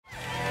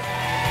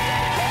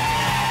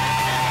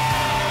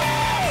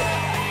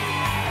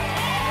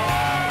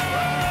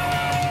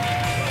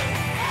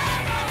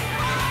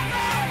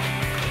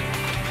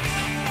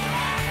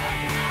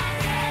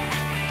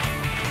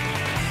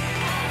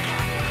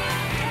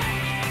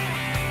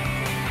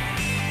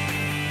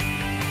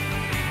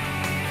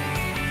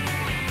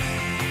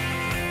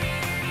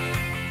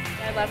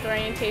loved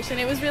orientation.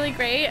 It was really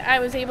great. I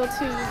was able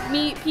to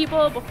meet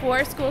people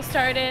before school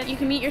started. You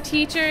can meet your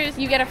teachers.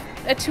 You get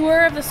a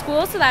tour of the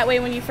school, so that way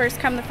when you first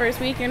come the first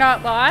week, you're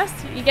not lost.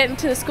 You get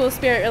into the school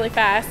spirit really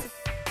fast.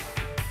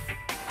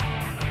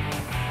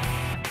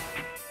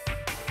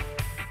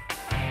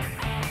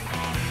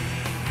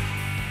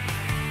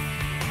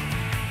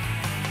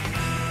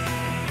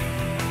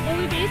 Well,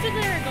 we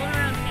basically are going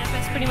around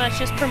campus pretty much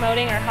just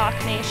promoting our Hawk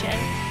Nation,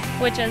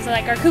 which is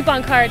like our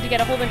coupon card to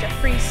get a whole bunch of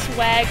free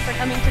swag for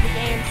coming to the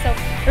game. So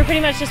we're pretty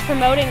much just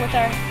promoting with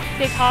our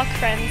big Hawk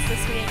friends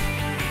this week.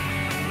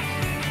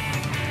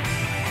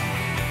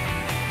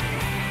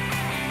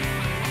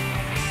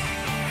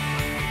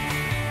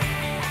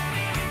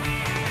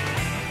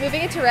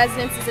 Moving into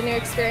residence is a new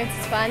experience.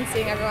 It's fun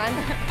seeing everyone.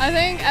 I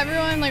think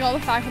everyone, like all the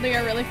faculty,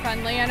 are really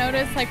friendly. I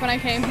noticed like when I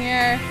came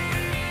here.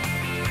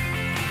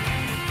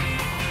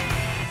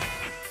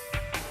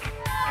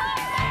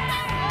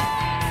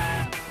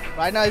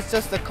 Right now it's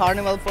just a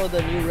carnival for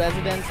the new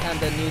residents and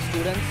the new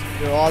students.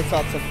 There are all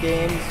sorts of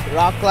games.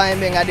 Rock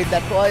climbing, I did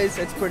that twice,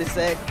 it's pretty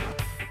sick.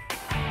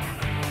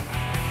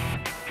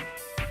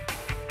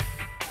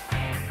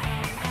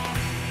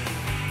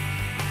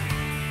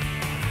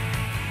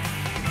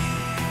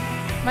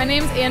 My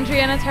name's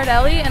Andriana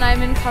Tardelli and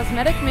I'm in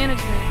cosmetic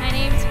management. My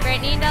name's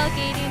Brittany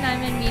Delgady and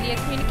I'm in media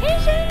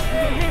communication.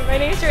 My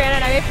name's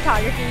Joanna and I'm in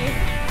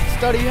photography.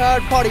 Study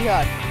hard, party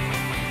hard.